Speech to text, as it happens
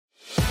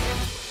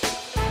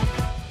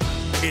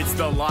It's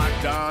the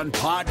Locked On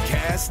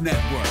Podcast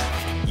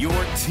Network, your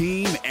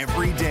team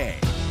every day.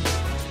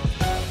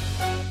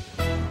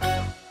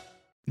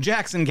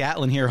 Jackson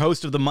Gatlin here,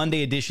 host of the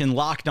Monday edition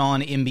Locked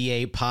On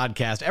NBA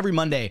podcast. Every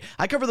Monday,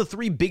 I cover the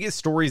three biggest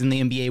stories in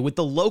the NBA with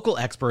the local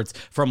experts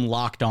from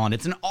Locked On.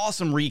 It's an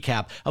awesome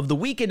recap of the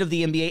weekend of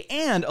the NBA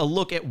and a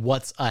look at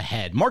what's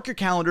ahead. Mark your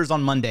calendars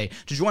on Monday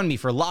to join me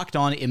for Locked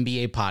On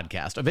NBA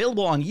podcast,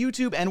 available on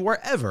YouTube and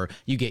wherever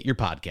you get your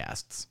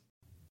podcasts.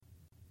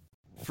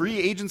 Free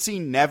agency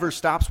never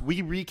stops.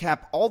 We recap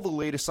all the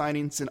latest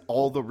signings and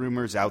all the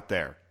rumors out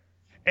there.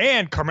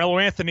 And Carmelo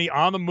Anthony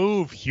on the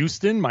move.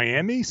 Houston,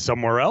 Miami,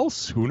 somewhere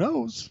else. Who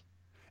knows?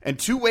 And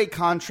two-way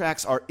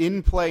contracts are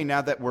in play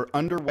now that we're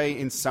underway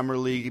in Summer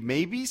League.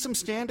 Maybe some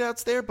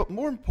standouts there, but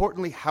more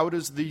importantly, how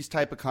does these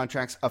type of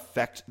contracts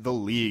affect the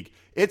league?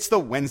 It's the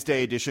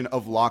Wednesday edition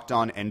of Locked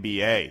On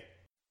NBA.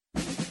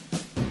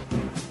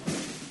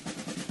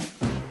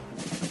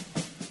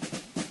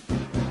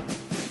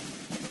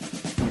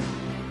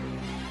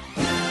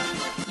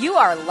 You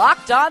are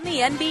Locked On the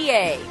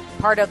NBA,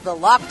 part of the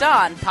Locked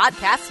On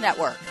Podcast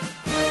Network.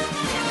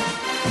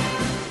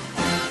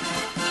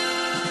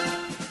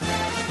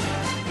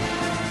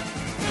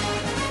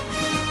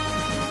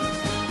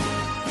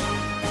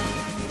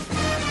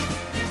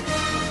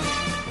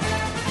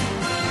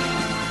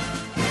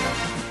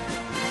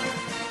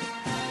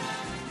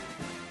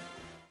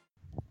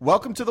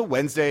 Welcome to the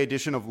Wednesday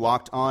edition of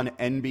Locked On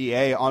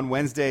NBA. On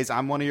Wednesdays,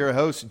 I'm one of your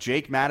hosts,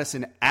 Jake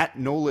Madison, at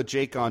NOLA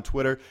Jake on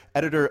Twitter,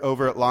 editor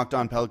over at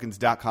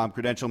LockedOnPelicans.com,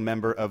 credential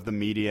member of the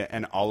media,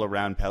 and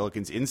all-around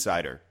Pelicans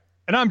insider.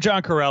 And I'm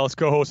John Corrales,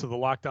 co-host of the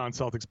Locked On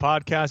Celtics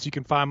podcast. You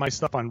can find my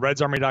stuff on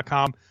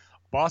RedsArmy.com,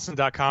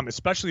 Boston.com,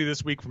 especially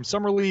this week from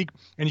Summer League.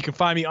 And you can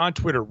find me on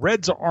Twitter,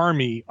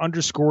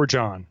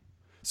 RedsArmy_John.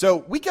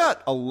 So we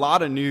got a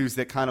lot of news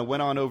that kind of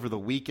went on over the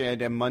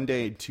weekend and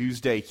Monday and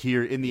Tuesday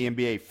here in the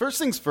NBA. First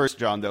things first,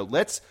 John, though,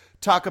 let's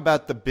talk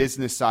about the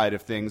business side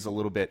of things a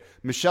little bit.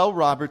 Michelle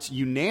Roberts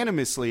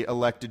unanimously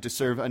elected to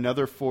serve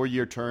another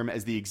 4-year term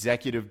as the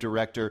executive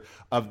director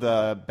of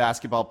the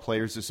Basketball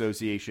Players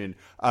Association.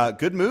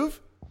 Good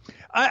move?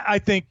 I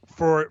think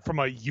from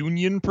a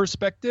union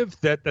perspective,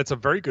 that's a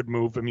very good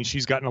move. I mean,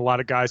 she's gotten a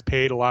lot of guys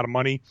paid a lot of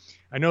money.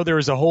 I know there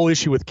was a whole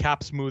issue with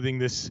cap smoothing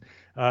this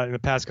in the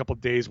past couple of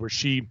days where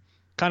she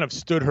kind of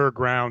stood her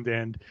ground,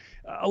 and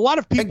a lot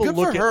of people and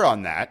good look for her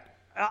on that.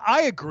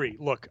 I agree.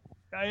 Look,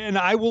 and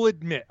I will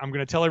admit, I'm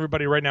going to tell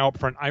everybody right now up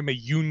front, I'm a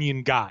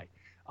union guy.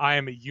 I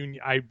am a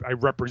union. I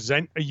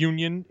represent a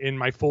union in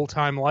my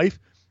full-time life,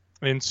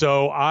 and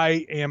so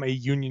I am a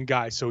union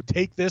guy. So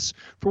take this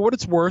for what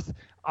it's worth.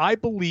 I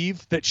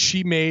believe that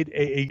she made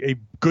a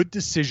good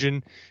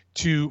decision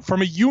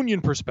from a union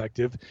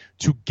perspective,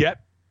 to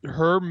get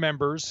her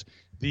members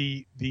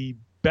the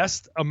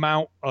best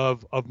amount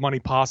of money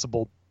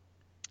possible.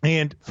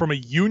 And from a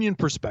union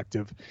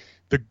perspective,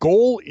 the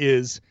goal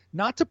is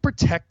not to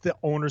protect the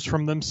owners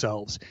from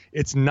themselves.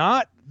 It's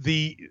not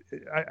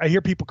I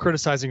hear people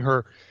criticizing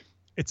her.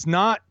 It's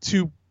not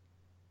to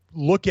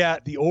look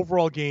at the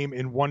overall game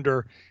and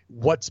wonder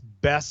what's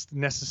best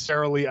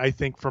necessarily, I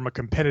think, from a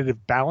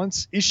competitive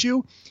balance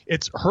issue.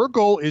 Her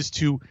goal is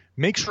to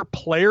make sure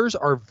players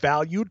are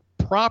valued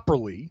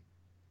properly.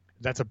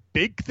 That's a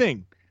big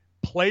thing.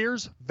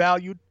 Players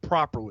valued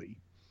properly,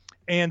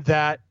 and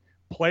that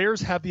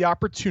players have the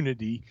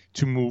opportunity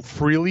to move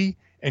freely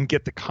and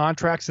get the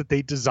contracts that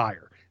they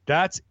desire.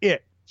 That's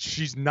it.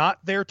 She's not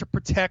there to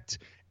protect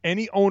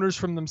any owners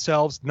from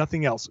themselves,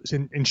 nothing else.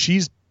 And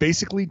she's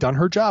basically done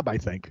her job, I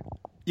think.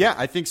 Yeah,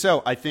 I think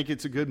so. I think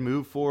it's a good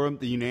move for them.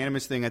 The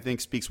unanimous thing, I think,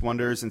 speaks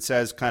wonders and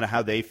says kind of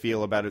how they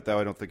feel about it, though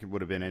I don't think it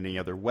would have been any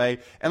other way.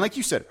 And like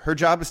you said, her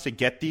job is to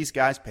get these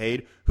guys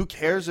paid. Who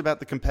cares about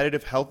the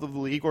competitive health of the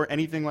league or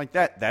anything like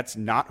that? That's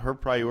not her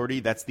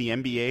priority. That's the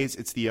NBA's.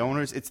 It's the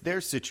owners. It's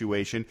their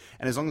situation.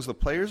 And as long as the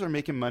players are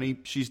making money,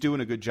 she's doing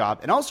a good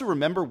job. And also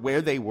remember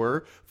where they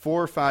were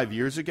 4 or 5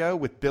 years ago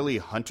with Billy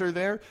Hunter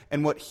there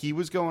and what he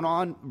was going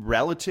on,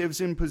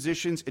 relatives in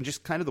positions, and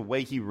just kind of the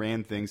way he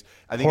ran things.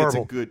 I think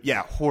Horrible. It's a good,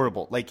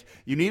 horrible. Like,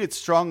 you needed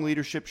strong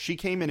leadership. She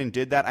came in and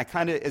did that. I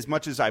kind of, as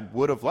much as I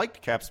would have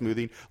liked cap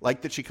smoothing,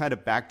 like that she kind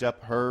of backed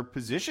up her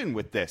position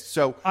with this.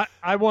 So I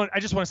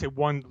just want to say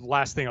one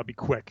last thing. I'll be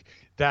quick.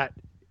 That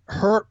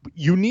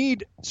you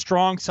need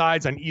strong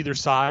sides on either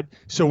side.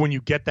 So when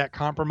you get that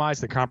compromise,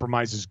 the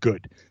compromise is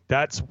good.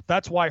 That's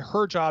why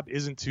her job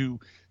isn't to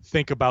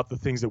think about the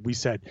things that we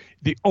said.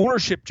 The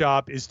ownership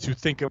job is to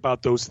think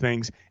about those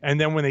things. And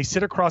then when they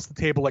sit across the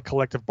table at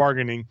collective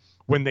bargaining,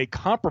 when they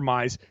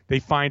compromise, they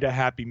find a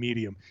happy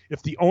medium.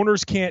 If the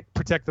owners can't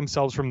protect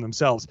themselves from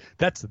themselves,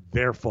 that's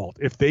their fault.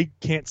 If they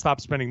can't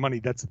stop spending money,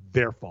 that's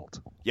their fault.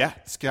 Yeah,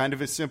 it's kind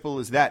of as simple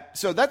as that.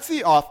 So that's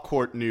the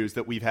off-court news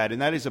that we've had, and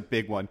that is a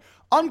big one.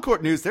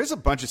 On-court news, there's a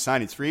bunch of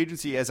signings. Free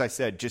agency, as I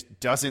said, just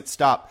doesn't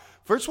stop.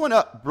 First one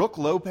up, Brook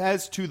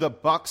Lopez to the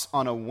Bucks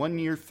on a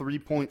 1-year,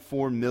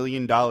 $3.4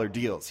 million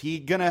deal. Is he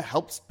going to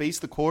help space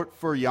the court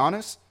for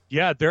Giannis?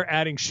 Yeah, they're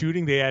adding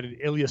shooting. They added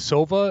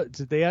Ilyasova.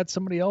 Did they add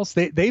somebody else?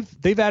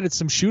 They've added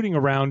some shooting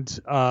around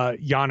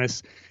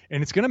Giannis,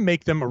 and it's going to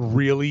make them a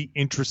really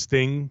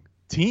interesting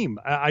team.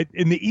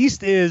 In the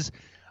East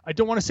I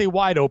don't want to say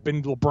wide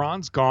open.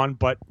 LeBron's gone,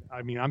 but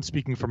I mean, I'm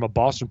speaking from a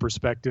Boston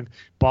perspective.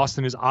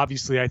 Boston is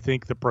obviously, I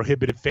think, the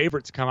prohibitive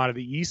favorite to come out of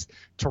the East.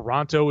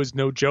 Toronto is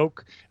no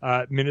joke.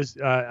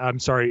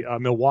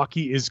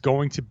 Milwaukee is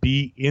going to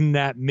be in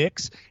that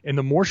mix. And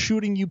the more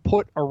shooting you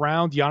put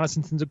around Giannis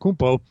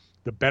Antetokounmpo,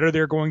 the better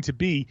they're going to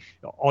be.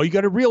 All you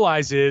got to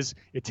realize is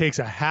it takes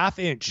a half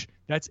inch.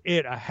 That's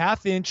it, a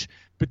half inch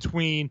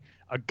between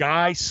a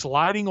guy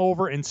sliding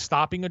over and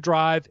stopping a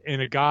drive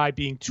and a guy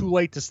being too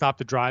late to stop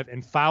the drive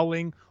and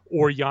fouling,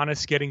 or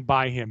Giannis getting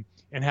by him.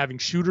 And having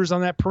shooters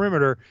on that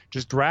perimeter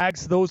just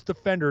drags those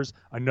defenders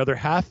another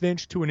half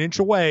inch to an inch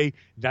away.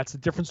 That's the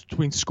difference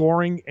between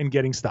scoring and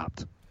getting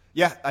stopped.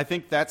 Yeah, I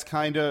think that's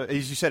kind of,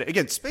 as you said,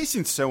 again,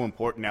 spacing's so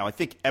important now. I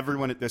think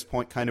everyone at this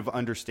point kind of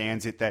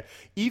understands it, that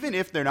even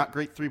if they're not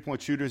great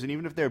three-point shooters and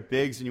even if they're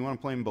bigs and you want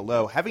to play them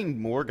below,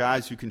 having more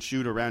guys who can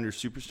shoot around your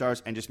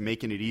superstars and just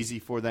making it easy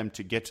for them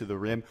to get to the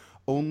rim,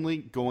 only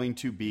going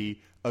to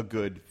be a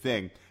good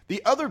thing.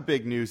 The other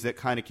big news that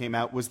kind of came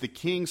out was the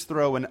Kings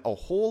throwing a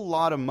whole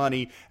lot of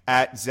money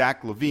at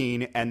Zach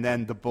LaVine and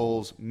then the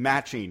Bulls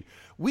matching.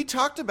 We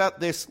talked about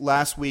this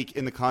last week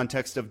in the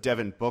context of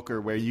Devin Booker,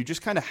 where you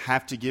just kind of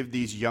have to give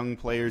these young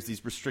players,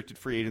 these restricted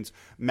free agents,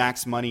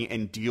 max money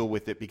and deal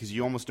with it because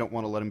you almost don't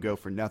want to let them go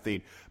for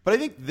nothing. But I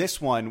think this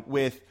one,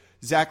 with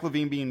Zach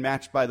LaVine being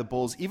matched by the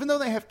Bulls, even though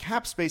they have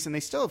cap space and they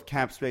still have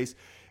cap space,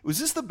 was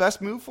this the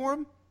best move for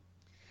him?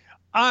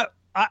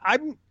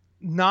 I'm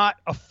not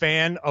a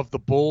fan of the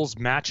Bulls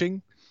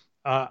matching.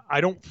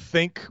 I don't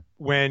think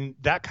when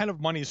that kind of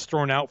money is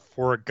thrown out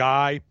for a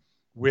guy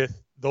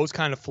with those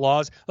kind of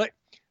flaws, like,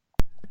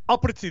 I'll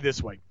put it to you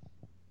this way.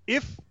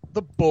 If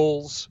the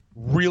Bulls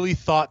really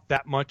thought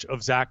that much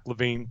of Zach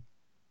LaVine,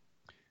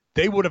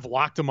 they would have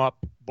locked him up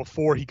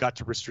before he got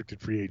to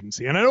restricted free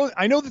agency. And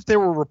I know that there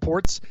were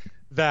reports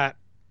that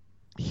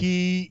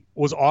he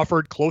was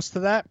offered close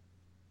to that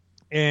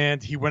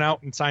and he went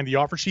out and signed the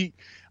offer sheet.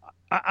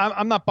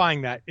 I'm not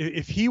buying that.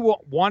 If he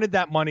wanted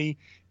that money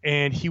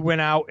and he went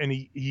out and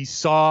he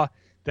saw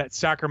that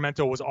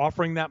Sacramento was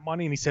offering that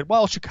money and he said,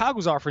 well,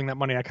 Chicago's offering that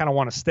money, I kind of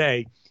want to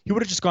stay, he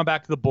would have just gone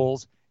back to the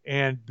Bulls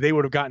and they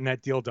would have gotten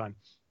that deal done.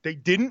 They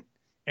didn't.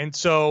 And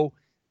so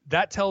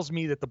that tells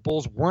me that the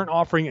Bulls weren't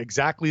offering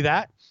exactly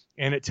that.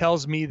 And it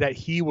tells me that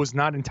he was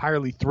not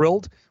entirely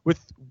thrilled with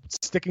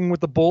sticking with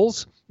the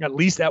Bulls, at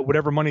least at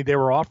whatever money they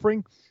were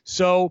offering.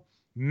 So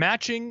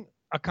matching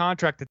a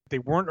contract that they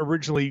weren't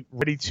originally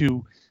ready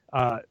to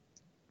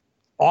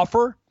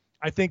offer,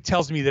 I think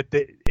tells me that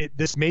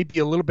this may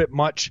be a little bit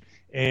much.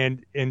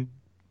 And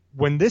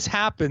when this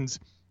happens,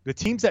 the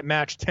teams that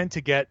match tend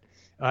to get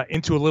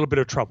into a little bit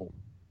of trouble.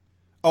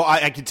 Oh,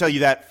 I can tell you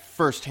that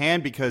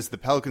firsthand because the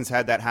Pelicans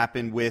had that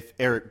happen with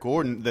Eric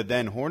Gordon, the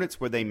then Hornets,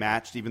 where they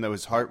matched even though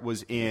his heart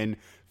was in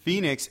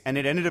Phoenix, and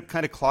it ended up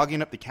kind of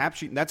clogging up the cap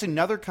sheet. And that's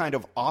another kind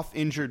of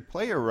off-injured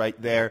player right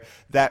there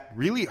that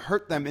really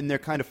hurt them in their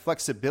kind of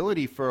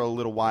flexibility for a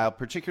little while,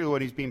 particularly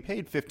when he's being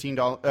paid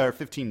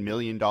 $15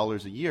 million a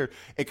year.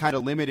 It kind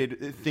of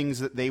limited things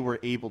that they were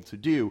able to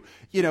do.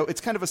 You know, it's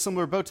kind of a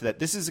similar boat to that.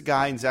 This is a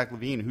guy in Zach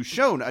LaVine who's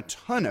shown a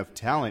ton of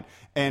talent,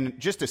 and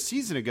just a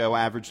season ago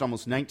averaged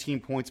almost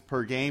 19 points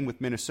per game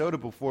with Minnesota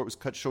before it was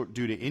cut short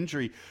due to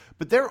injury.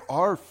 But there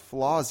are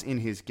flaws in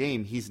his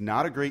game. He's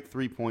not a great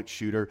three-point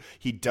shooter.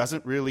 He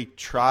doesn't really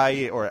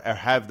try or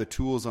have the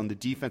tools on the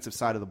defensive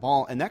side of the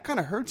ball, and that kind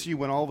of hurts you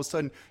when all of a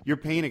sudden you're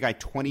paying a guy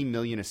 $20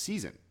 million a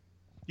season.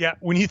 Yeah,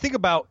 when you think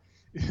about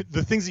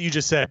the things that you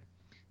just said,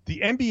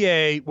 the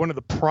NBA, one of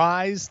the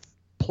prized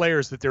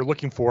players that they're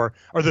looking for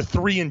are the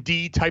 3 and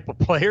D type of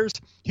players.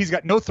 He's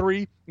got no 3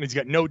 and he's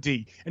got no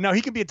D. And now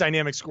he can be a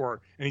dynamic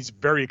scorer, and he's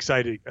very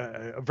exciting,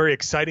 a very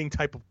exciting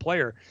type of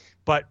player.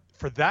 But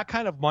for that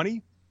kind of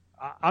money,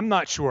 I'm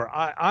not sure.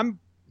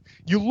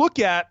 You look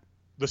at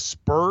the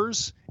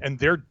Spurs and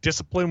their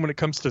discipline when it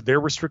comes to their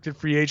restricted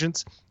free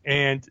agents,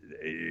 and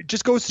it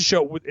just goes to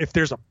show if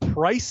there's a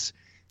price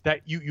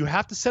that you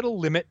have to set a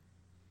limit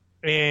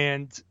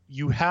and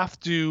you have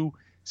to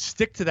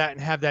stick to that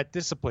and have that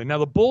discipline. Now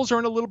the Bulls are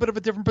in a little bit of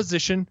a different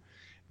position.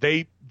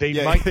 They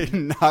might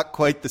not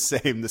quite the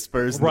same, the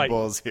Spurs and the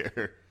Bulls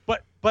here.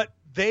 But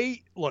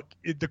they look,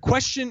 the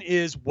question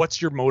is,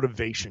 what's your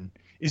motivation?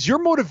 Is your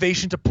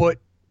motivation to put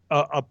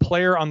a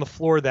player on the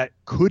floor that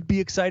could be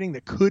exciting,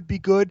 that could be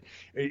good?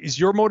 Is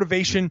your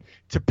motivation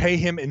to pay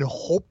him and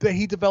hope that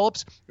he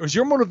develops? Or is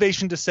your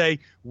motivation to say,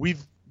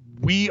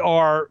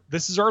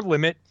 this is our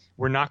limit.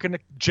 We're not going to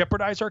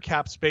jeopardize our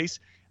cap space.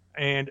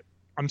 And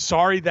I'm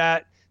sorry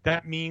that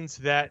means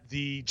that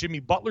the Jimmy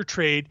Butler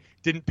trade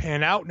didn't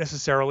pan out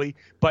necessarily,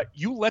 but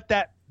you let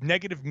that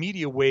negative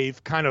media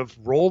wave kind of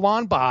roll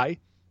on by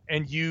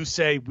and you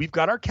say, we've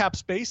got our cap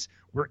space.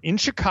 We're in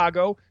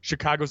Chicago.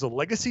 Chicago's a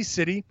legacy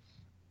city.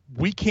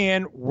 We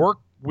can work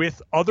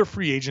with other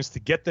free agents to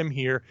get them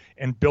here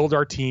and build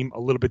our team a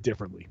little bit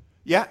differently.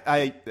 Yeah,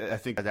 I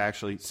think that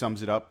actually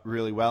sums it up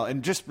really well.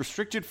 And just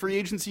restricted free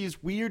agency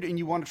is weird, and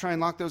you want to try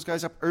and lock those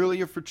guys up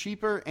earlier for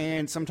cheaper,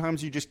 and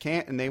sometimes you just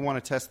can't, and they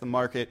want to test the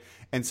market,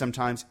 and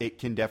sometimes it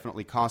can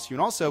definitely cost you.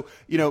 And also,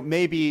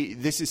 maybe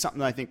this is something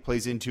that I think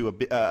plays into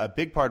a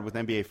big part with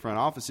NBA front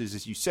offices.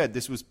 As you said,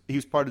 he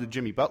was part of the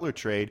Jimmy Butler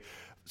trade.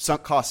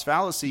 Sunk cost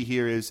fallacy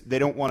here is they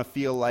don't want to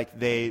feel like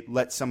they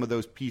let some of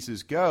those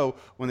pieces go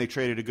when they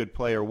traded a good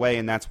player away,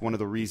 and that's one of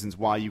the reasons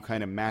why you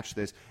kind of match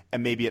this,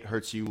 and maybe it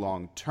hurts you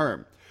long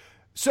term.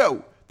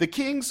 So the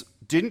Kings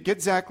didn't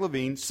get Zach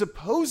LaVine.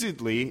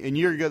 Supposedly, and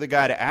you're the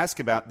guy to ask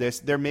about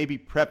this, they're maybe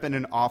prepping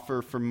an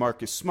offer for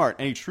Marcus Smart.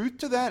 Any truth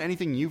to that?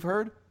 Anything you've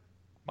heard?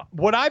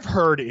 What I've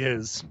heard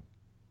is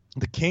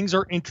the Kings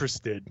are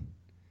interested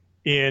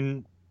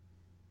in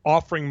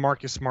offering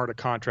Marcus Smart a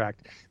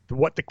contract.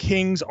 What the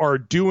Kings are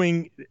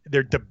doing,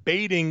 they're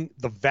debating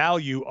the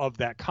value of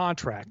that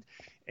contract.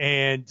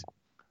 And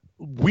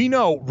we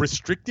know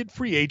restricted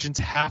free agents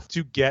have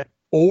to get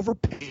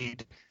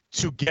overpaid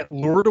to get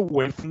lured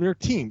away from their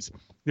teams.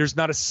 There's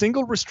not a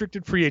single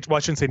restricted free agent. Well,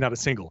 I shouldn't say not a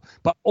single,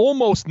 but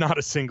almost not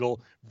a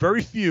single.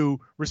 Very few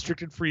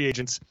restricted free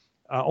agents,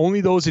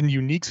 only those in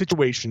unique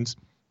situations,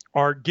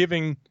 are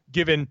given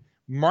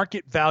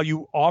market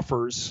value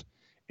offers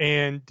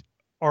and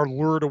are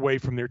lured away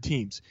from their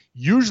teams.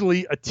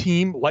 Usually a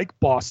team like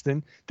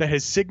Boston that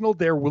has signaled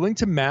they're willing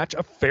to match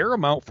a fair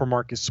amount for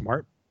Marcus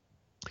Smart,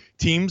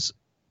 teams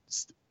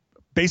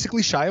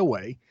basically shy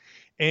away.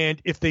 And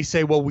if they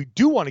say, well, we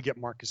do want to get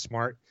Marcus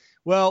Smart,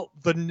 well,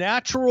 the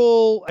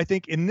natural, I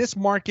think in this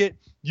market,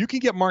 you can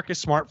get Marcus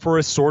Smart for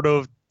a sort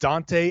of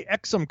Dante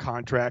Exum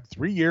contract,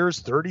 3 years,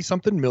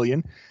 30-something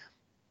million.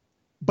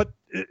 But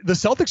the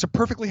Celtics are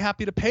perfectly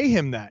happy to pay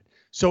him that.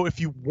 So if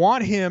you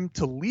want him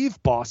to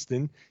leave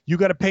Boston, you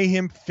got to pay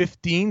him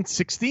 15,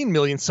 16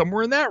 million,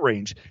 somewhere in that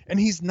range. And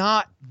he's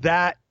not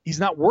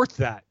worth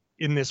that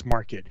in this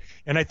market.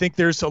 And I think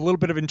there's a little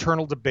bit of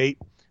internal debate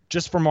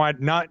just from my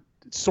not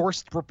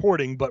sourced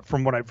reporting, but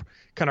from what I've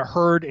kind of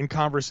heard in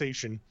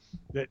conversation,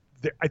 that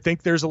I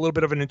think there's a little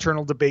bit of an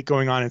internal debate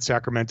going on in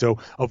Sacramento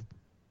of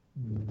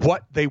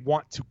what they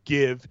want to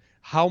give,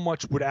 how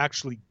much would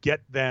actually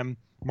get them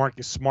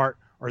Marcus Smart.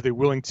 Are they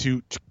willing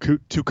to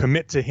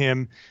commit to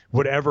him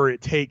whatever it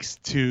takes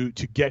to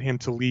get him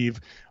to leave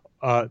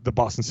the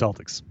Boston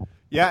Celtics?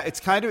 Yeah,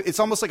 it's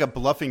almost like a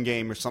bluffing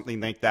game or something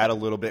like that a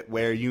little bit,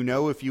 where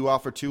if you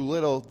offer too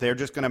little, they're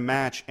just going to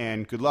match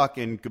and good luck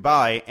and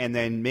goodbye, and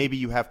then maybe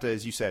you have to,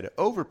 as you said,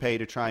 overpay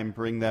to try and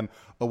bring them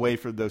away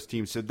from those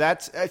teams. So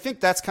I think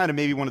that's kind of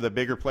maybe one of the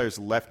bigger players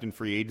left in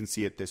free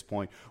agency at this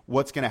point.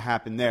 What's going to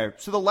happen there?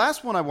 So the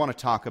last one I want to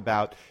talk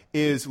about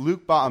is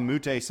Luc Mbah a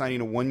Moute signing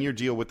a 1-year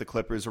deal with the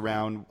Clippers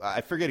around,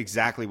 I forget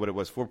exactly what it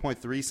was,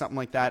 4.3, something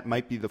like that. It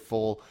might be the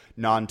full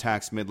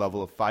non-tax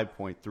mid-level of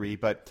 5.3,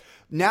 but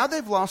now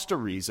they've lost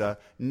Ariza.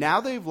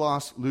 Now they've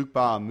lost Luc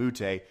Mbah a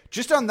Moute.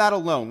 Just on that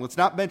alone, let's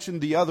not mention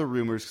the other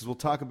rumors because we'll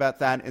talk about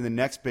that in the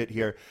next bit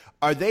here.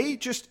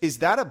 Is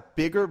that a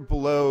bigger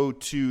blow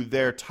to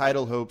their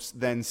title hopes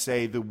than,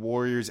 say, the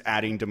Warriors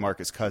adding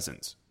DeMarcus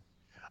Cousins?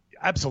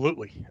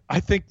 Absolutely. I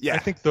think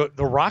the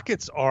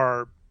Rockets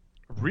are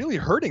really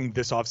hurting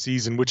this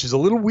offseason, which is a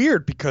little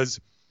weird because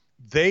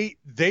they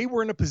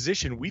were in a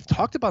position, we've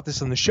talked about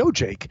this on the show,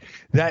 Jake,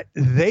 that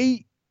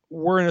they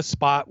were in a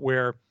spot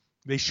where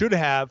they should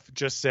have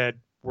just said,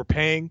 we're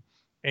paying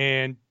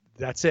and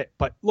that's it.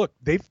 But look,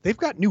 they've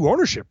got new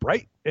ownership,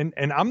 right? And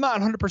I'm not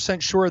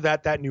 100% sure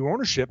that new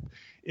ownership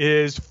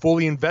is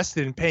fully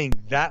invested in paying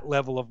that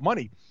level of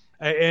money.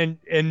 And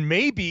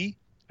maybe,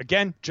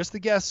 again, just a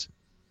guess,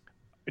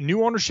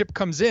 new ownership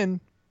comes in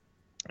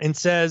and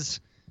says,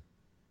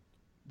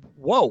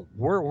 whoa,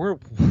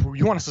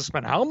 you want us to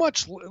spend how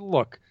much?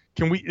 Look,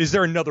 is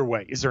there another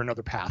way? Is there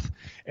another path?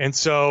 And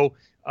so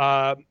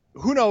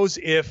who knows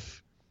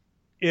if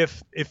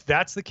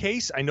that's the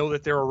case. I know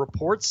that there are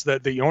reports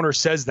that the owner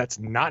says that's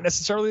not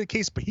necessarily the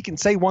case, but he can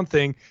say one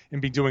thing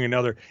and be doing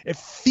another. It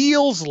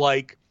feels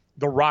like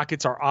the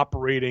Rockets are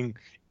operating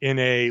in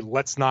a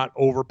let's not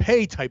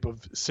overpay type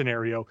of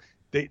scenario.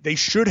 They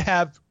should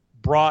have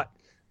brought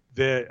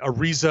the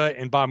Ariza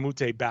and Mbah a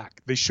Moute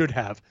back. They should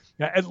have,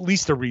 at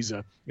least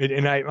Ariza.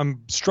 And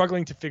I'm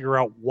struggling to figure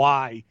out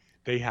why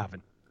they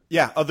haven't.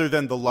 Yeah, other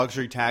than the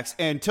luxury tax.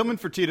 And Tillman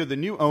Fertitta, the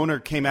new owner,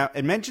 came out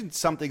and mentioned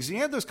something. So he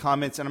had those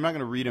comments, and I'm not going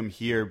to read them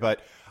here, but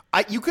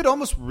you could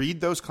almost read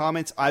those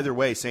comments either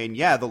way, saying,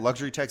 yeah, the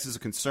luxury tax is a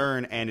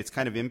concern and it's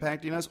kind of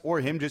impacting us, or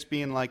him just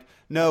being like,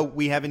 no,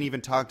 we haven't even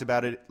talked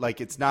about it,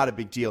 like it's not a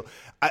big deal.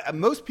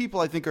 Most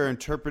people, I think, are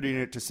interpreting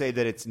it to say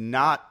that it's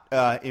not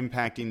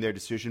impacting their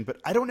decision, but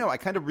I don't know. I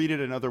kind of read it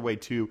another way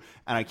too,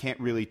 and I can't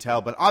really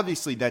tell. But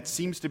obviously, that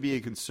seems to be a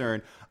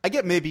concern. I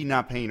get maybe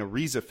not paying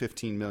Ariza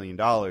 $15 million,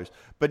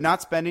 but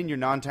not spending your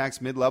non-tax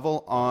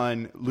mid-level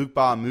on Luc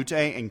Mbah a Moute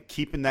and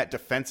keeping that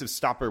defensive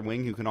stopper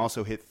wing who can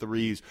also hit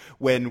threes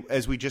when,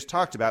 as we just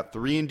talked about,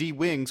 3-and-D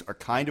wings are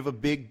kind of a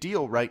big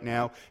deal right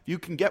now. If you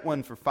can get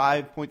one for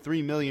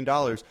 $5.3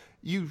 million,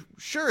 you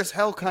sure as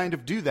hell kind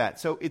of do that.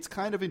 So it's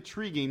kind of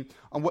intriguing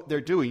on what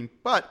they're doing,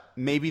 but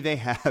maybe they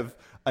have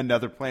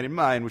another plan in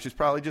mind, which is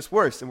probably just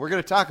worse. And we're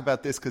going to talk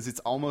about this because it's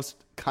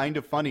almost kind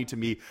of funny to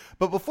me.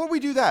 But before we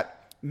do that,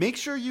 make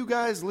sure you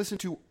guys listen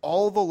to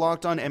all the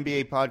Locked On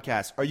NBA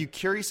podcasts. Are you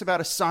curious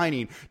about a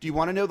signing? Do you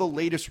want to know the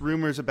latest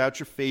rumors about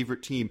your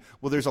favorite team?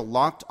 Well, there's a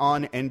Locked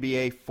On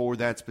NBA for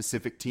that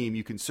specific team.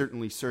 You can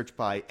certainly search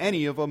by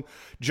any of them.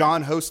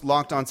 John hosts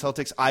Locked On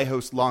Celtics. I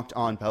host Locked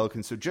On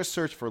Pelicans. So just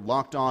search for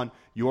Locked On,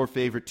 your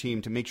favorite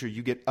team, to make sure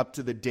you get up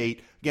to the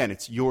date. Again,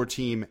 it's your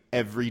team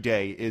every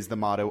day is the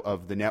motto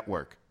of the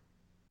network.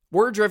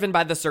 We're driven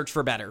by the search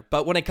for better,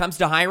 but when it comes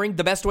to hiring,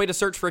 the best way to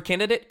search for a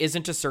candidate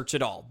isn't to search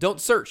at all.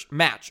 Don't search,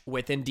 match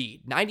with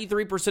Indeed.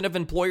 93% of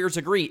employers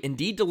agree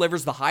Indeed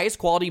delivers the highest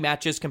quality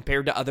matches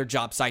compared to other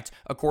job sites,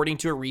 according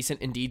to a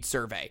recent Indeed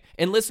survey.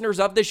 And listeners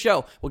of this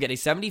show will get a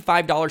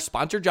 $75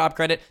 sponsored job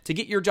credit to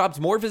get your jobs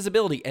more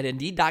visibility at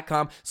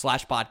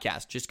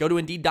Indeed.com/podcast. Just go to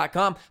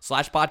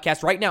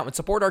Indeed.com/podcast right now and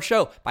support our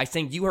show by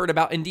saying you heard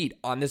about Indeed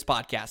on this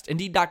podcast.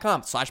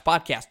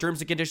 Indeed.com/podcast.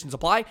 Terms and conditions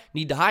apply.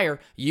 Need to hire?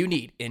 You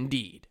need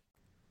Indeed.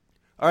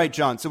 All right,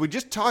 John. So we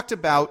just talked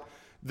about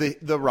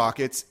the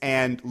Rockets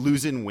and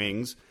losing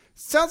wings.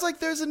 Sounds like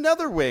there's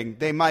another wing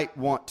they might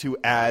want to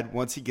add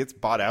once he gets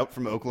bought out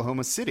from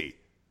Oklahoma City.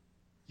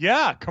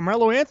 Yeah,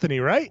 Carmelo Anthony,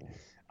 right?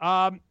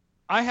 I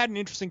had an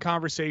interesting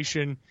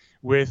conversation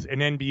with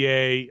an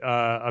NBA,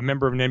 a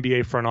member of an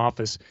NBA front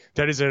office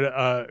that is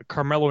a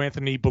Carmelo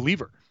Anthony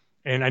believer.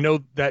 And I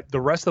know that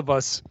the rest of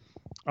us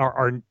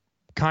are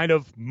kind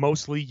of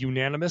mostly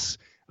unanimous,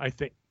 I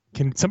think.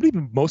 Can somebody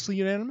be mostly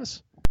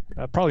unanimous?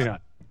 Probably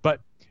not. But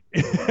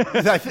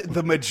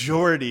the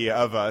majority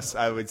of us,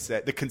 I would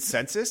say, the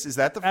consensus, is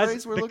that the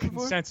phrase we're looking for?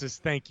 Consensus,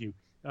 thank you.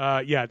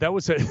 Yeah, that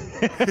was it.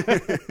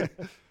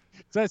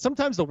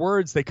 Sometimes the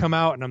words, they come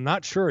out and I'm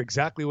not sure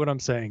exactly what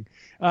I'm saying.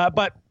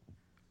 But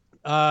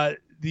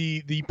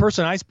the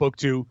person I spoke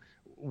to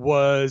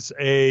was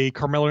a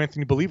Carmelo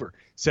Anthony believer,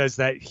 says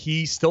that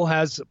he still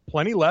has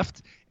plenty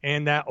left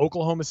and that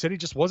Oklahoma City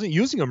just wasn't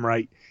using him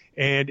right.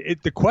 And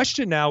the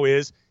question now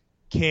is,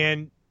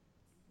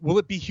 will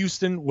it be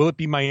Houston? Will it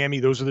be Miami?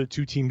 Those are the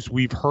two teams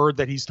we've heard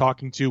that he's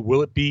talking to.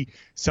 Will it be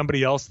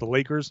somebody else, the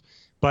Lakers?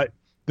 But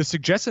the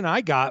suggestion I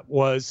got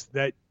was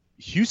that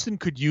Houston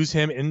could use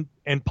him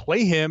and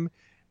play him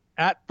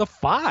at the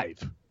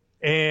 5.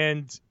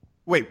 And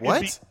wait,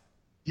 what?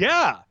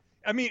 Yeah.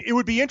 I mean, it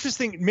would be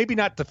interesting, maybe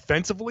not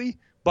defensively,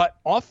 but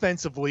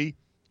offensively,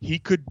 he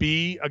could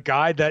be a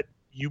guy that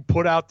you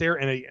put out there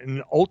in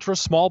an ultra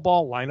small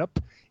ball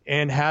lineup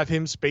and have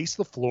him space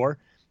the floor.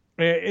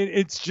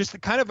 It's just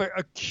kind of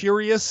a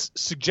curious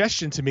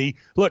suggestion to me.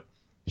 Look,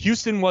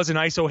 Houston was an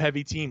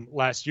ISO-heavy team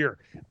last year.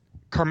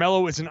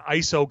 Carmelo is an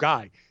ISO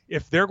guy.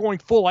 If they're going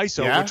full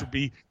ISO, which would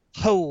be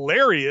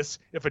hilarious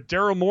if a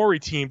Daryl Morey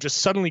team just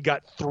suddenly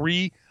got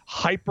 3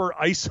 hyper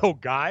ISO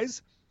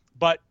guys,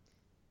 but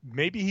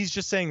maybe he's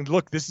just saying,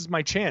 look, this is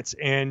my chance.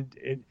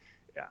 And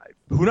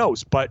who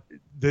knows? But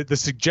the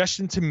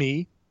suggestion to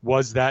me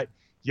was that,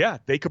 yeah,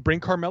 they could bring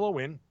Carmelo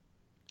in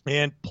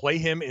and play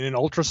him in an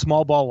ultra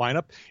small ball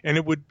lineup, and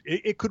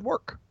it could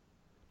work.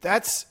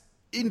 That's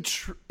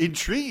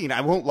intriguing.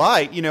 I won't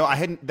lie.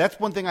 That's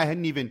one thing I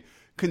hadn't even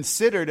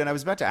considered, and I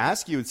was about to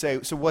ask you and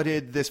say, so what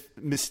did this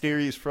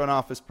mysterious front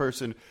office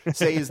person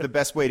say is the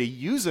best way to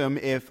use him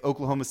if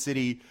Oklahoma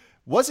City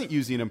wasn't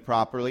using him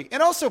properly?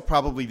 And also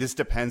probably this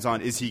depends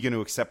on, is he going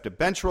to accept a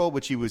bench role,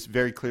 which he was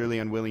very clearly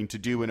unwilling to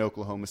do in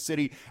Oklahoma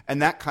City,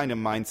 and that kind of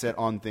mindset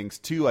on things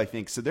too, I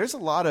think. So there's a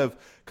lot of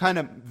kind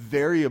of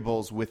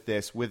variables with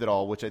it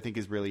all, which I think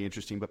is really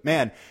interesting. But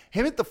man,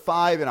 him at the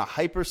 5 in a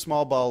hyper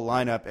small ball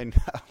lineup, and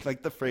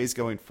like the phrase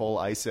going full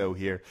ISO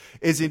here,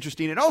 is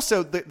interesting. And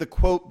also the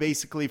quote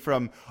basically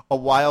from a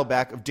while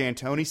back of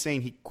D'Antoni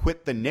saying he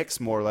quit the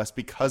Knicks more or less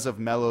because of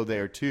Melo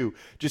there too,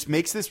 just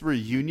makes this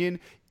reunion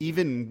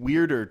even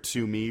weirder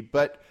to me.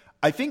 But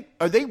I think,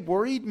 are they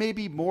worried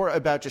maybe more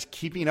about just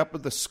keeping up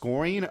with the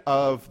scoring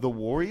of the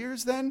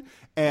Warriors then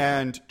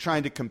and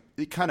trying to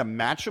kind of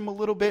match them a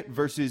little bit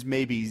versus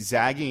maybe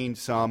zagging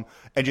some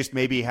and just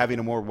maybe having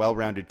a more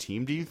well-rounded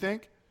team, do you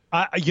think?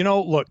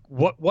 Look,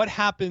 what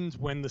happens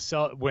when the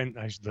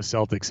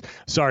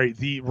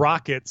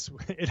Rockets,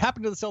 it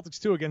happened to the Celtics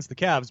too against the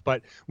Cavs,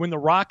 but when the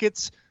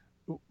Rockets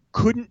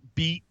couldn't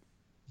beat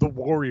the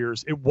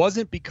Warriors, it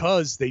wasn't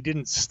because they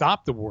didn't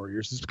stop the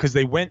Warriors. It's because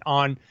they went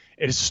on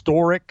a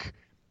historic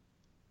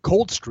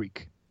cold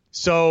streak.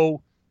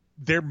 So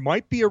there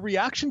might be a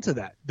reaction to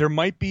that. There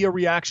might be a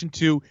reaction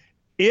to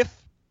if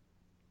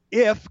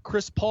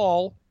Chris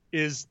Paul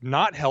is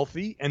not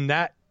healthy, and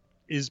that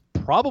is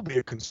probably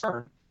a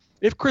concern.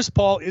 If Chris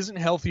Paul isn't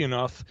healthy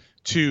enough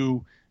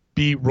to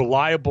be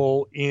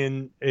reliable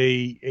in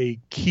a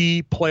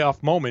key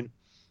playoff moment,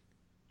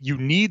 you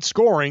need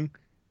scoring.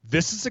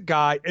 This is a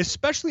guy,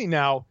 especially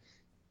now,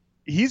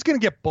 he's going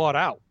to get bought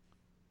out.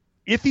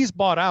 If he's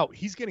bought out,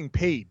 he's getting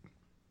paid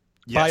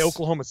by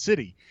Oklahoma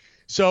City.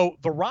 So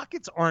the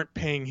Rockets aren't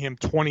paying him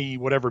 20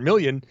 whatever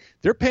million.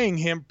 They're paying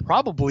him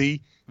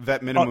probably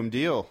vet minimum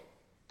deal.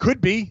 could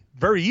be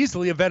very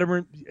easily a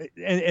veteran,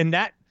 and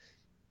that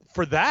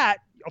for that,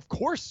 of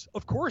course.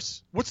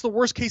 What's the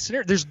worst case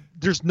scenario?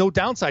 There's no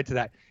downside to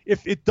that.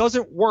 If it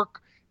doesn't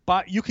work,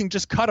 but you can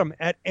just cut them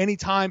at any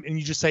time, and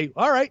you just say,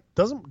 all right,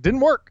 didn't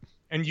work,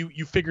 and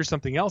you figure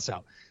something else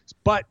out.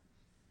 But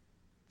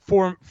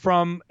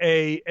from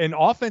an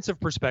offensive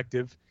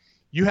perspective,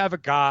 you have a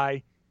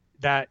guy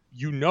that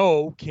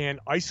can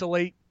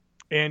isolate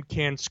and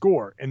can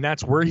score, and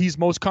that's where he's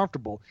most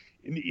comfortable.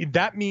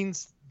 That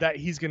means that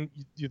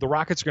the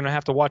Rockets are going to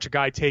have to watch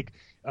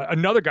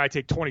another guy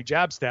take 20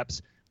 jab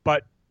steps,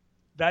 but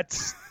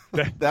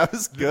that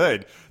was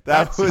good.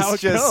 That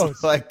was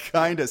just like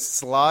kind of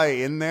sly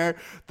in there.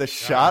 The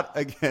shot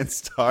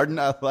against Harden,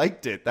 I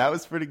liked it. That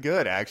was pretty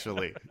good,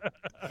 actually.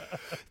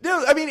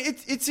 No, I mean,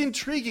 it's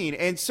intriguing.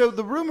 And so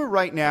the rumor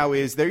right now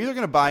is they're either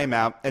going to buy him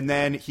out and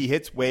then he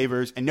hits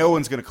waivers and no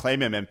one's going to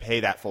claim him and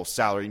pay that full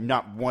salary.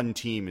 Not one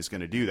team is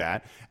going to do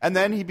that. And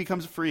then he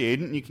becomes a free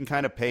agent and you can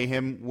kind of pay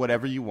him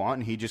whatever you want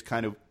and he just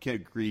kind of can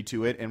agree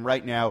to it. And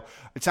right now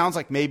it sounds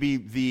like maybe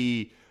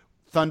the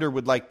Thunder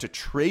would like to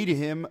trade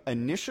him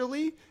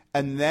initially,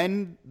 and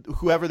then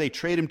whoever they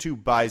trade him to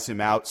buys him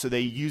out. So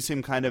they use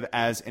him kind of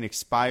as an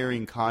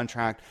expiring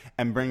contract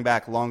and bring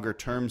back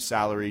longer-term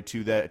salary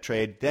to the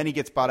trade. Then he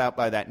gets bought out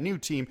by that new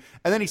team,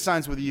 and then he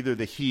signs with either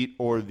the Heat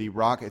or the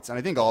Rockets. And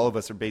I think all of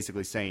us are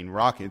basically saying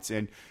Rockets.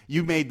 And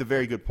you made the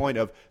very good point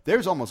of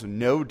there's almost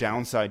no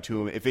downside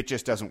to him if it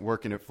just doesn't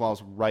work and it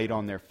falls right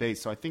on their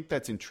face. So I think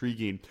that's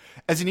intriguing.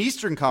 As an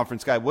Eastern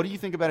Conference guy, what do you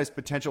think about his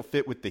potential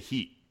fit with the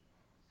Heat?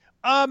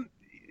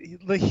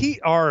 The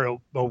Heat are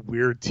a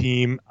weird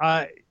team.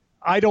 I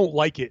don't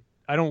like it.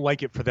 I don't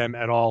like it for them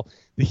at all.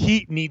 The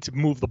Heat need to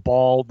move the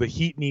ball. The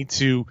Heat need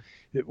to,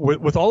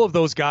 with all of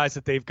those guys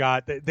that they've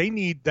got, they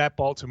need that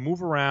ball to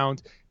move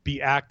around,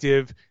 be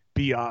active,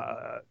 be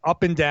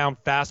up and down,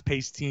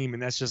 fast-paced team,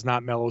 and that's just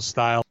not Melo's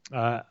style.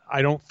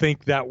 I don't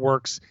think that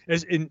works.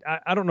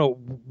 I don't know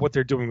what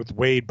they're doing with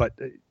Wade, but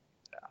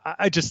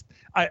I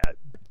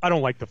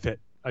don't like the fit.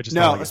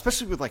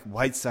 Especially with like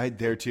Whiteside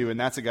there too, and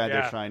that's a guy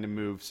they're trying to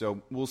move.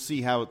 So we'll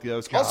see how it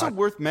goes. Also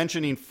worth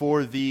mentioning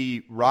for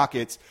the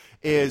Rockets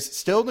is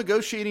still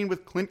negotiating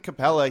with Clint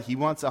Capella. He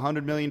wants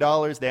 $100 million.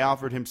 They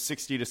offered him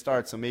 60 to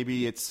start, so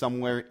maybe it's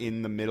somewhere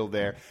in the middle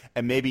there.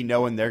 And maybe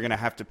knowing they're going to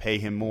have to pay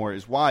him more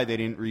is why they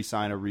didn't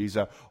re-sign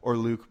Ariza or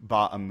Luke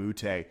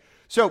Baamute.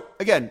 So,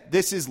 again,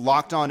 this is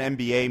Locked On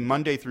NBA,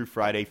 Monday through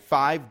Friday,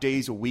 5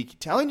 days a week,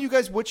 telling you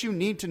guys what you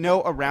need to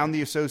know around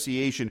the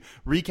association,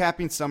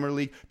 recapping Summer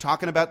League,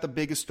 talking about the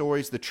biggest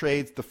stories, the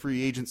trades, the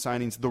free agent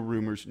signings, the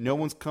rumors. No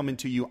one's coming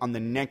to you on the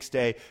next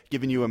day,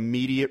 giving you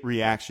immediate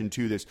reaction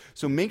to this.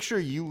 So make sure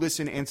you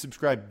listen and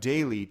subscribe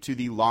daily to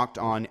the Locked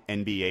On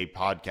NBA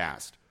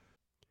podcast.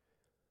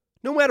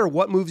 No matter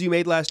what moves you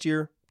made last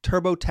year,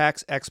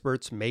 TurboTax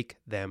experts make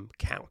them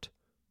count.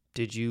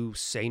 Did you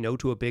say no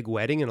to a big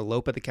wedding and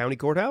elope at the county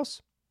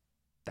courthouse?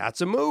 That's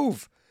a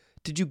move.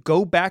 Did you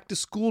go back to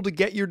school to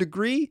get your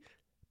degree?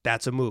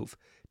 That's a move.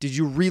 Did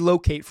you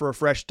relocate for a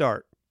fresh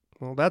start?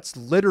 Well, that's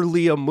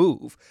literally a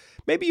move.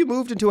 Maybe you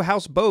moved into a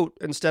houseboat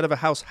instead of a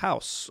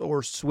house,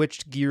 or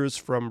switched gears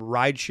from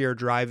rideshare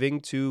driving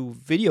to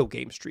video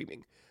game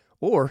streaming.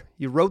 Or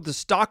you rode the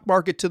stock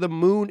market to the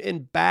moon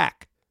and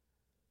back.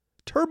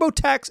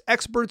 TurboTax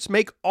experts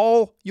make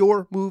all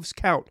your moves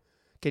count,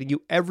 getting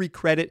you every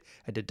credit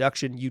and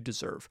deduction you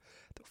deserve.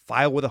 They'll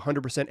file with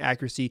 100%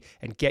 accuracy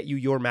and get you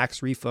your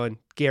max refund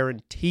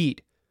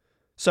guaranteed.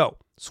 So,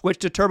 switch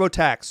to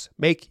TurboTax.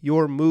 Make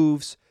your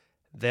moves.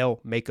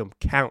 They'll make them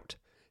count.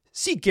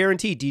 See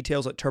guarantee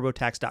details at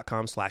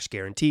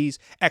turbotax.com/guarantees.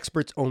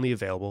 Experts only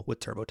available with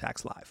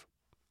TurboTax Live.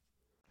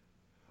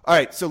 All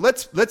right, so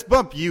let's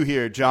bump you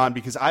here, John,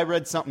 because I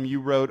read something you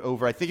wrote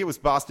over, I think it was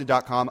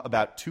Boston.com,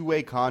 about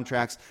two-way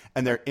contracts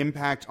and their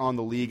impact on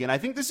the league. And I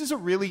think this is a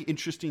really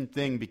interesting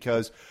thing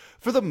because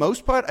for the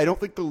most part, I don't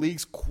think the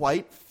league's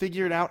quite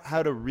figured out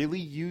how to really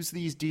use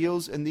these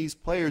deals and these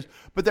players.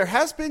 But there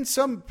has been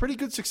some pretty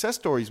good success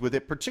stories with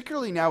it,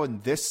 particularly now in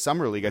this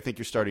summer league. I think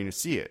you're starting to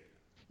see it.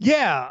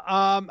 Yeah,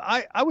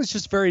 I was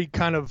just very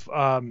kind of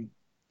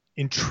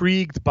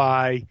intrigued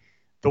by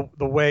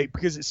the way,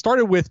 because it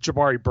started with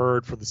Jabari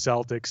Bird for the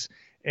Celtics,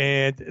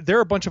 and there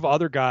are a bunch of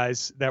other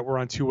guys that were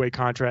on two-way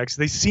contracts.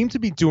 They seem to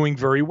be doing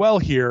very well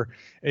here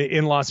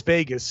in Las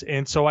Vegas,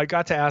 and so I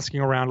got to asking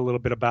around a little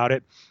bit about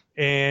it,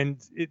 and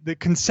the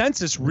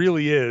consensus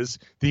really is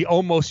the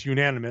almost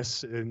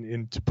unanimous,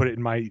 and to put it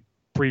in my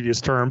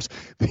previous terms,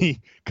 the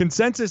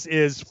consensus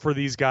is for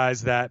these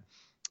guys that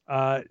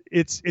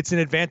it's an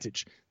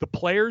advantage. The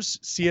players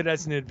see it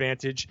as an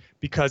advantage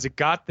because it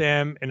got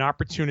them an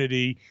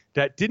opportunity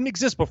that didn't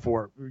exist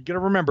before. You got to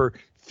remember,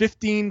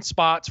 15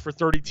 spots for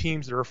 30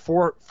 teams. There are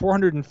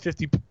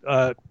 450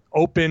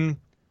 open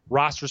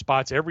roster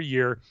spots every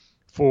year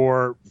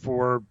for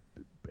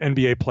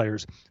NBA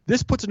players.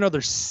 This puts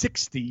another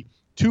 60,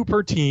 2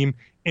 per team,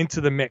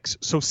 into the mix.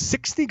 So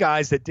 60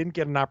 guys that didn't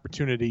get an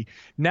opportunity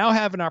now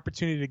have an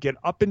opportunity to get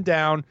up and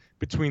down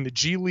between the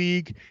G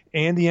League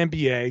and the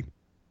NBA.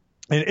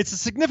 And it's a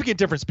significant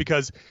difference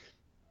because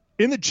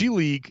in the G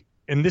League,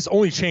 and this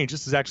only changed,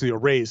 this is actually a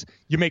raise,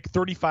 you make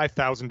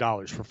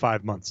 $35,000 for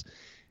 5 months.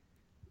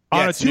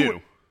 Yeah, it's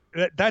new.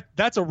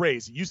 That's a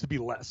raise. It used to be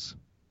less.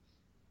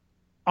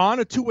 On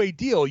a two-way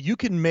deal, you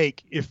can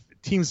make, if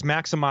teams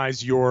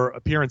maximize your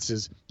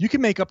appearances, you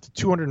can make up to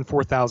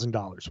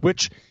 $204,000,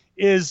 which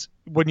is,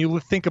 when you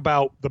think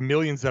about the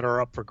millions that are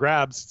up for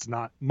grabs, it's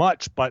not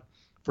much, but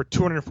for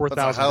 $204,000,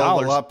 that's a hell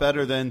of a lot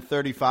better than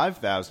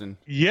 $35,000.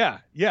 Yeah.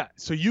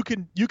 So you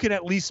can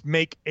at least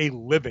make a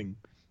living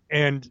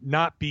and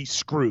not be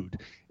screwed,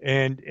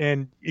 and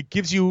it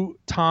gives you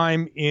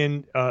time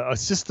in a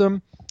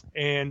system,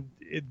 and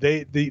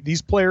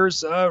these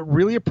players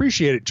really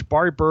appreciate it.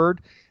 Jabari Bird,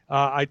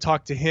 I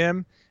talked to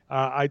him.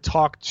 I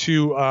talked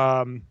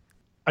to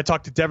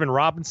Devin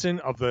Robinson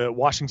of the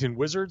Washington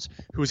Wizards,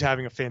 who's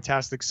having a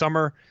fantastic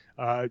summer.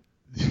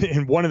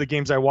 In one of the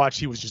games I watched,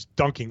 he was just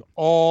dunking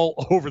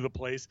all over the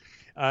place.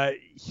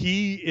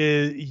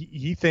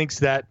 He thinks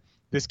that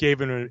this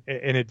gave him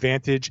an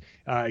advantage,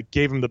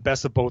 gave him the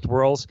best of both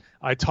worlds.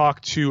 I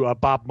talked to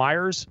Bob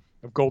Myers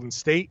of Golden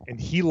State, and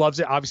he loves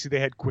it. Obviously, they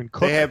had Quinn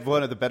Cook. They have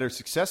one of the better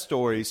success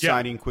stories,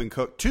 signing Quinn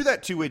Cook to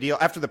that two-way deal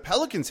after the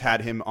Pelicans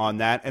had him on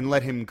that and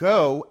let him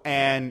go,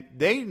 and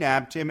they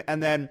nabbed him.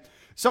 And then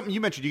something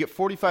you mentioned, you get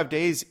 45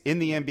 days in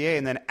the NBA,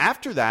 and then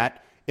after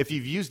that, if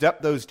you've used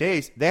up those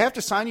days, they have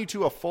to sign you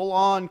to a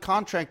full-on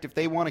contract if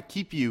they want to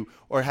keep you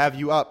or have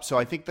you up. So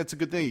I think that's a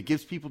good thing. It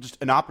gives people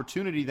just an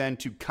opportunity then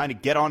to kind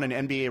of get on an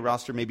NBA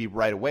roster maybe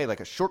right away,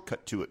 like a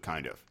shortcut to it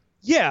kind of.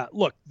 Yeah,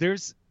 look,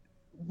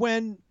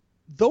 when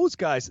those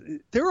guys,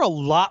 there are a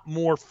lot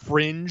more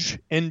fringe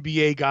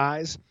NBA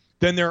guys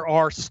than there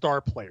are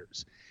star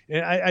players.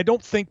 And I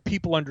don't think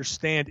people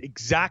understand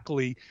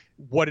exactly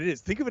what it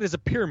is. Think of it as a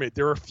pyramid.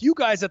 There are a few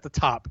guys at the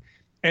top.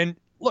 And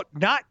look,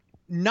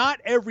 not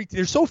every,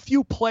 there's so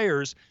few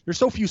players, there's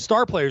so few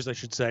star players, I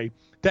should say,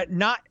 that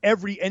not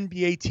every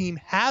NBA team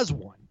has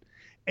one.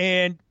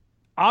 And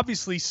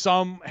obviously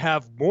some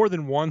have more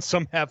than one,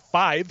 some have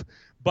 5,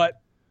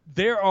 but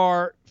there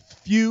are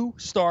few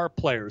star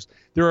players.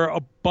 There are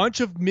a bunch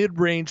of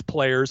mid-range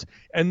players,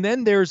 and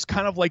then there's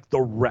kind of like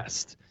the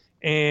rest.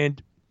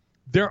 And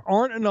there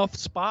aren't enough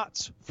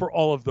spots for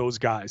all of those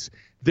guys.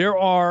 There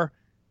are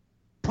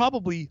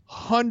probably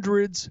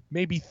hundreds,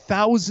 maybe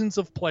thousands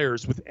of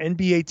players with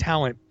NBA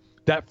talent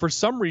that for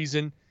some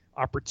reason,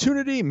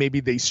 opportunity,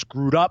 maybe they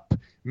screwed up,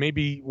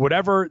 maybe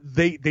whatever,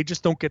 they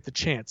just don't get the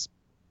chance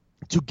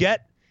to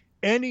get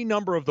any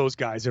number of those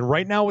guys. And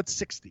right now it's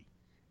 60.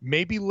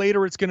 Maybe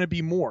later it's going to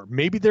be more.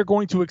 Maybe they're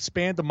going to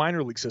expand the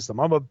minor league system.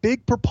 I'm a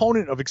big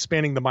proponent of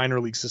expanding the minor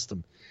league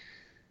system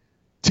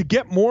to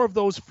get more of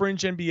those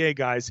fringe NBA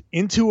guys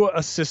into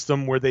a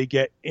system where they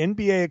get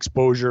NBA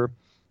exposure,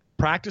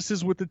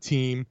 practices with the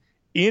team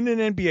in an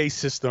NBA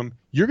system.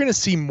 You're going to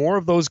see more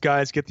of those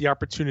guys get the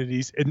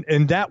opportunities.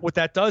 And that, what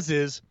that does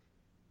is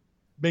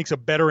makes a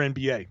better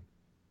NBA.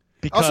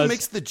 Because also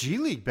makes the G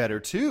League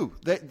better, too.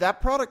 That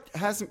product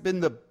hasn't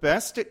been the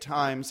best at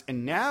times,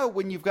 and now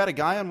when you've got a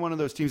guy on one of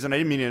those teams, and I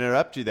didn't mean to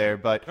interrupt you there,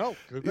 but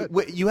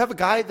you have a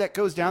guy that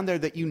goes down there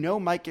that you know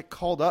might get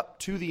called up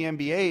to the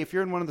NBA. If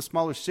you're in one of the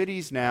smaller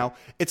cities now,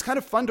 it's kind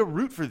of fun to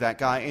root for that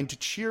guy and to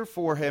cheer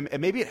for him,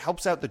 and maybe it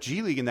helps out the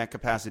G League in that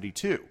capacity,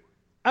 too.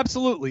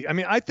 Absolutely. I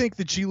mean, I think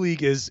the G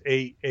League is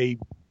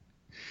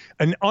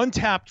an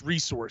untapped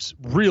resource,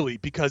 really,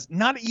 because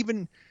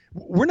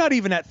we're not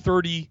even at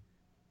 30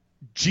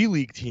 G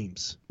League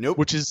teams, nope,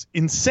 which is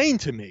insane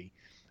to me.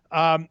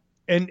 And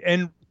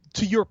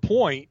to your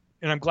point,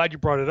 and I'm glad you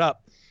brought it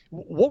up,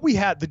 what we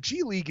had, the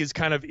G League is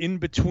kind of in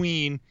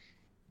between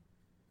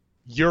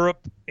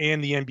Europe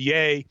and the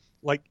NBA.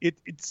 Like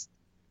it's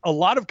a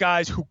lot of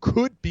guys who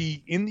could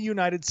be in the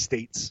United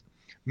States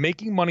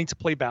making money to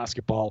play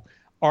basketball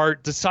are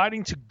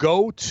deciding to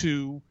go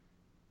to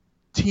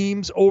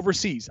teams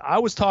overseas. I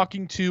was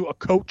talking to a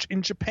coach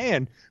in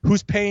Japan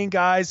who's paying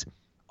guys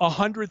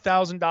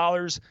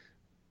 $100,000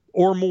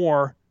 or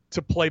more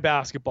to play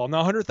basketball.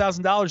 Now,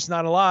 $100,000 is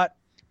not a lot,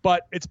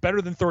 but it's better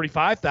than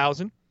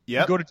 $35,000.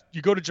 Yep.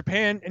 You go to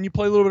Japan and you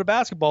play a little bit of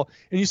basketball,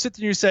 and you sit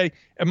there and you say,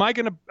 "Am I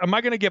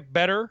gonna get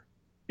better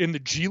in the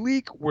G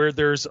League where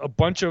there's a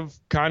bunch of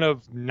kind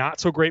of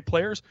not so great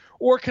players,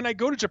 or can I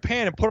go to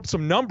Japan and put up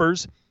some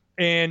numbers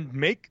and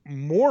make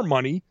more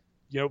money?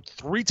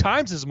 3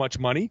 times as much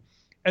money."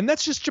 And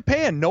that's just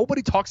Japan.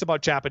 Nobody talks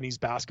about Japanese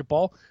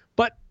basketball,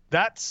 but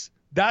that's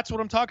what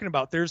I'm talking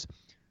about.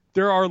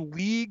 There are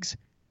leagues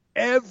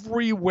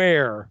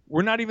everywhere.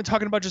 We're not even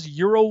talking about just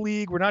Euro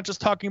League. We're not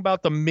just talking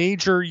about the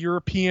major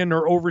European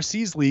or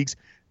overseas leagues.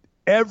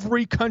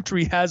 Every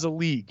country has a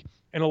league,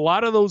 and a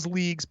lot of those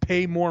leagues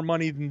pay more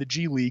money than the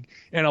G League,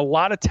 and a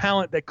lot of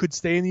talent that could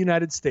stay in the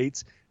United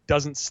States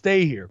doesn't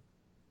stay here.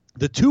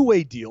 The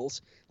two-way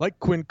deals, like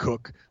Quinn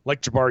Cook,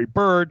 like Jabari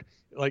Bird,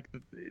 like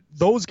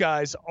those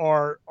guys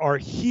are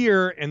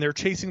here and they're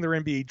chasing their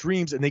NBA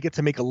dreams, and they get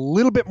to make a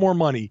little bit more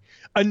money,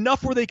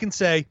 enough where they can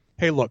say,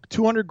 "Hey, look,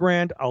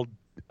 $200,000.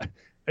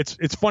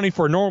 It's funny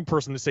for a normal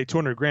person to say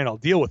 $200,000. I'll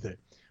deal with it,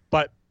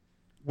 but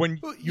when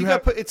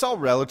it's all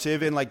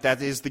relative, and like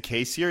that is the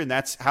case here, and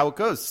that's how it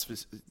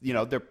goes. You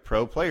know, they're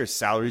pro players.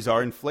 Salaries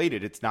are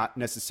inflated. It's not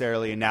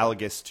necessarily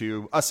analogous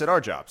to us at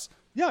our jobs.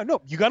 Yeah,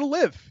 no, you got to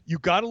live. You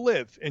got to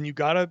live, and you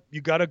got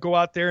to go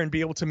out there and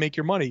be able to make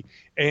your money.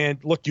 And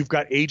look, you've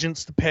got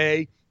agents to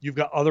pay. You've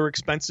got other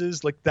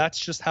expenses. Like, that's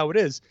just how it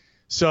is.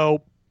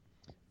 So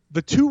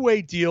the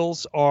two-way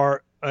deals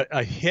are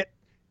a hit.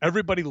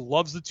 Everybody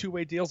loves the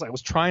two-way deals. I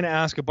was trying to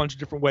ask a bunch of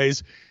different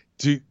ways.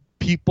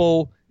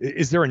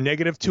 Is there a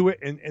negative to it?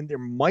 And there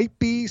might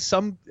be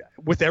some.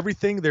 With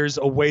everything, there's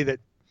a way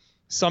that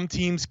some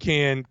teams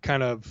can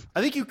kind of.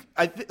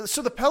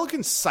 So the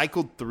Pelicans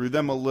cycled through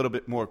them a little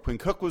bit more. Quinn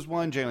Cook was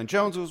one, Jalen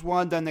Jones was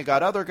one. Then they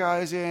got other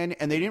guys in,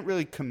 and they didn't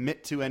really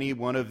commit to any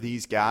one of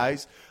these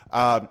guys,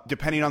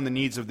 depending on the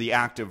needs of the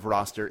active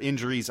roster,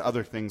 injuries,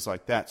 other things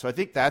like that. So I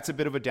think that's a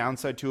bit of a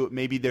downside to it.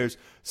 Maybe there's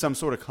some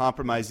sort of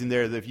compromise in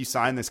there that if you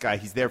sign this guy,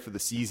 he's there for the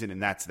season,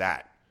 and that's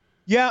that.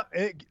 Yeah,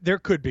 there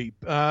could be,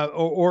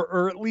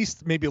 or at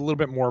least maybe a little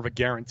bit more of a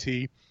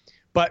guarantee.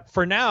 But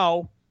for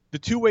now, the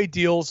two-way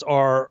deals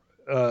are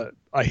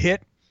a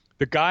hit.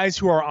 The guys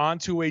who are on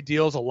two-way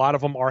deals, a lot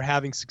of them are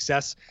having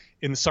success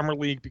in the summer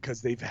league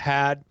because they've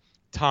had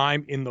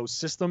time in those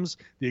systems.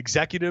 The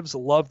executives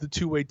love the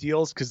two-way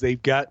deals because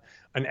they've got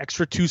an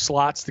extra 2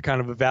 slots to kind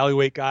of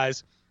evaluate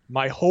guys.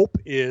 My hope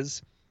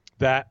is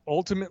that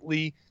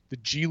ultimately the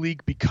G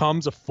League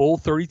becomes a full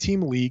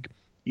 30-team league.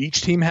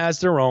 Each team has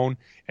their own,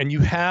 and you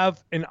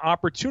have an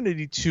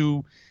opportunity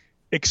to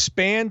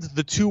expand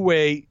the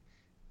two-way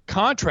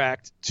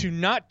contract to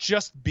not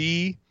just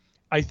be,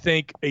 I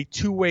think, a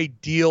two-way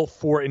deal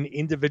for an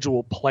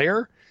individual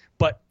player,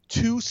 but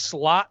 2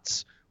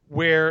 slots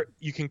where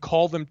you can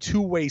call them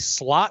two-way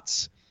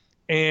slots,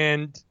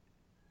 and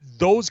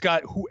those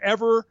guys,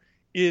 whoever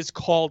is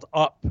called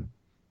up,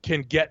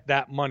 can get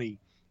that money.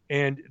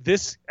 And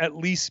this at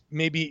least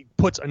maybe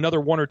puts another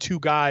 1 or 2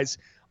 guys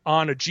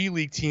on a G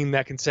League team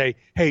that can say,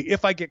 hey,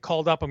 if I get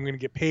called up, I'm going to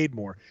get paid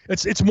more.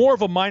 It's more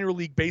of a minor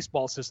league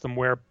baseball system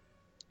where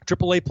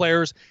AAA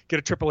players get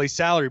a AAA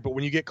salary, but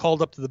when you get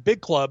called up to the big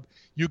club,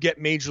 you get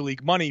major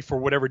league money for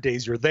whatever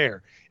days you're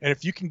there. And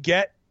if you can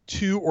get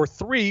 2 or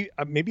 3,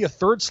 maybe a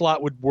third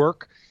slot would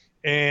work,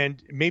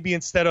 and maybe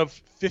instead of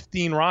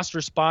 15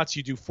 roster spots,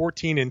 you do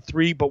 14 and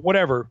 3, but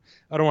whatever.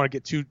 I don't want to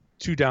get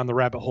too down the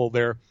rabbit hole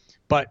there.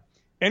 But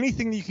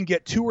anything that you can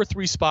get 2 or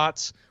 3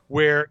 spots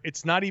where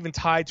it's not even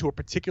tied to a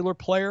particular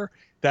player,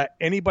 that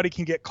anybody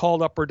can get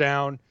called up or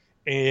down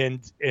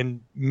and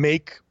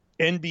make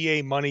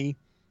NBA money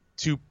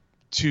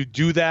to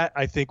do that,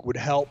 I think would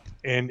help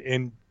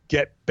and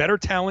get better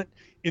talent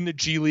in the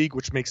G League,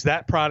 which makes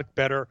that product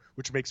better,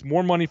 which makes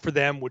more money for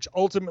them, which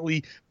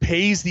ultimately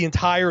pays the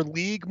entire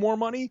league more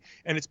money,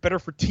 and it's better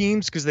for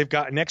teams because they've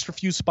got an extra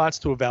few spots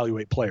to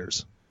evaluate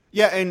players.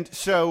 Yeah, and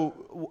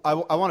so I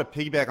want to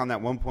piggyback on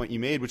that one point you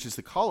made, which is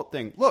the call-up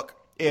thing. Look,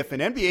 if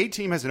an NBA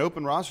team has an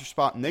open roster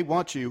spot and they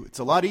want you, it's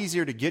a lot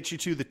easier to get you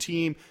to the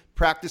team,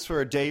 practice for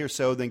a day or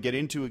so, than get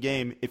into a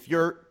game if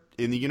you're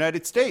in the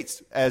United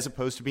States, as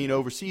opposed to being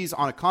overseas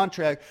on a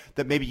contract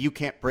that maybe you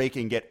can't break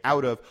and get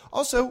out of.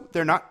 Also,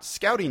 they're not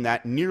scouting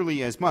that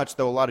nearly as much,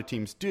 though a lot of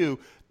teams do,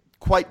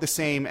 quite the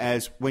same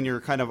as when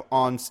you're kind of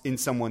in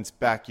someone's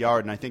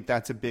backyard. And I think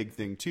that's a big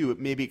thing too.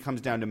 Maybe it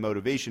comes down to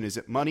motivation. Is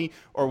it money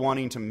or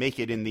wanting to make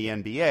it in the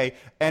NBA?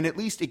 And at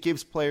least it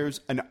gives players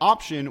an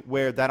option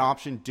where that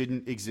option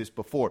didn't exist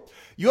before.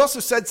 You also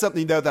said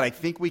something, though, that I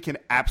think we can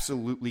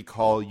absolutely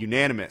call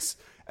unanimous.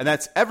 And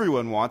that's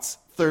everyone wants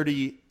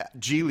 30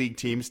 G League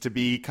teams to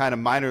be kind of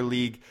minor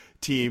league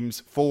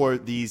teams for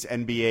these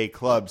NBA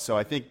clubs. So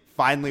I think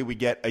finally we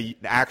get an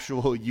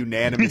actual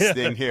unanimous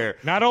thing here.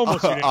 Not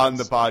almost unanimous. On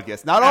the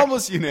podcast. Not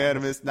almost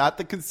unanimous, not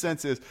the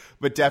consensus,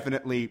 but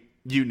definitely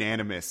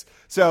unanimous.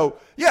 So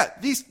yeah,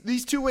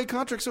 these two-way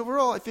contracts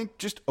overall, I think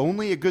just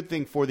only a good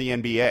thing for the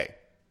NBA.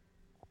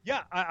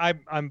 Yeah,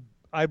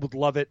 I would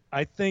love it.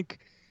 I think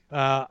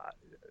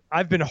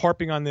I've been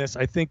harping on this.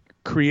 I think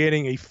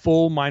creating a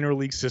full minor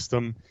league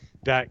system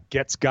that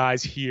gets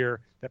guys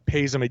here, that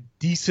pays them a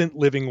decent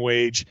living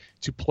wage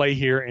to play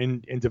here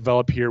and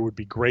develop here would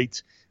be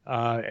great.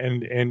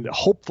 And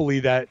hopefully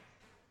that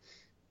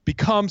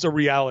becomes a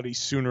reality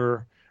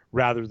sooner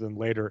rather than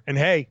later. And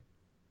hey,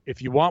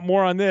 if you want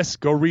more on this,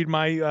 go read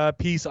my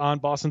piece on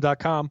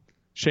Boston.com.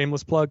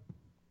 Shameless plug.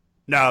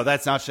 No,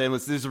 that's not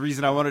shameless. There's a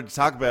reason I wanted to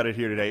talk about it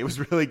here today. It was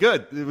really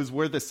good. It was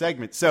worth a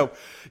segment. So,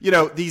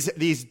 these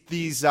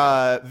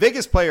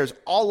Vegas players,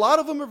 a lot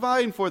of them are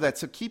vying for that.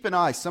 So keep an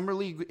eye. Summer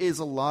League is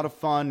a lot of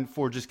fun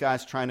for just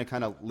guys trying to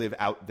kind of live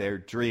out their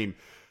dream.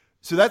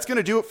 So that's going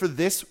to do it for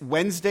this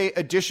Wednesday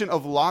edition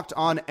of Locked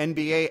On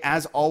NBA.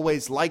 As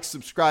always, like,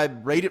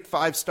 subscribe, rate it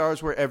 5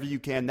 stars wherever you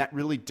can. That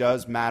really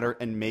does matter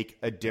and make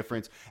a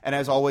difference. And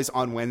as always,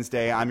 on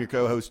Wednesday, I'm your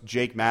co-host,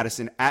 Jake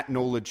Madison, at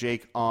NOLA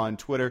Jake on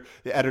Twitter,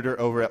 the editor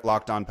over at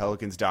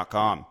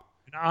LockedOnPelicans.com.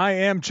 And I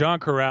am John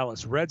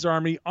Corrales, Reds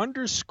Army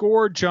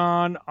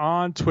 _John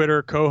on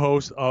Twitter,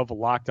 co-host of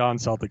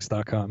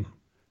LockedOnCeltics.com.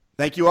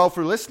 Thank you all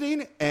for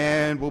listening,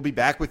 and we'll be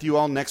back with you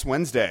all next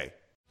Wednesday.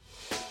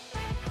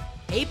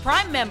 Hey,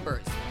 Prime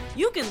members,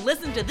 you can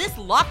listen to this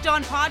Locked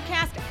On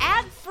podcast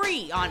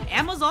ad-free on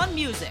Amazon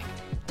Music.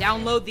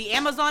 Download the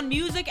Amazon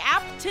Music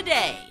app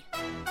today.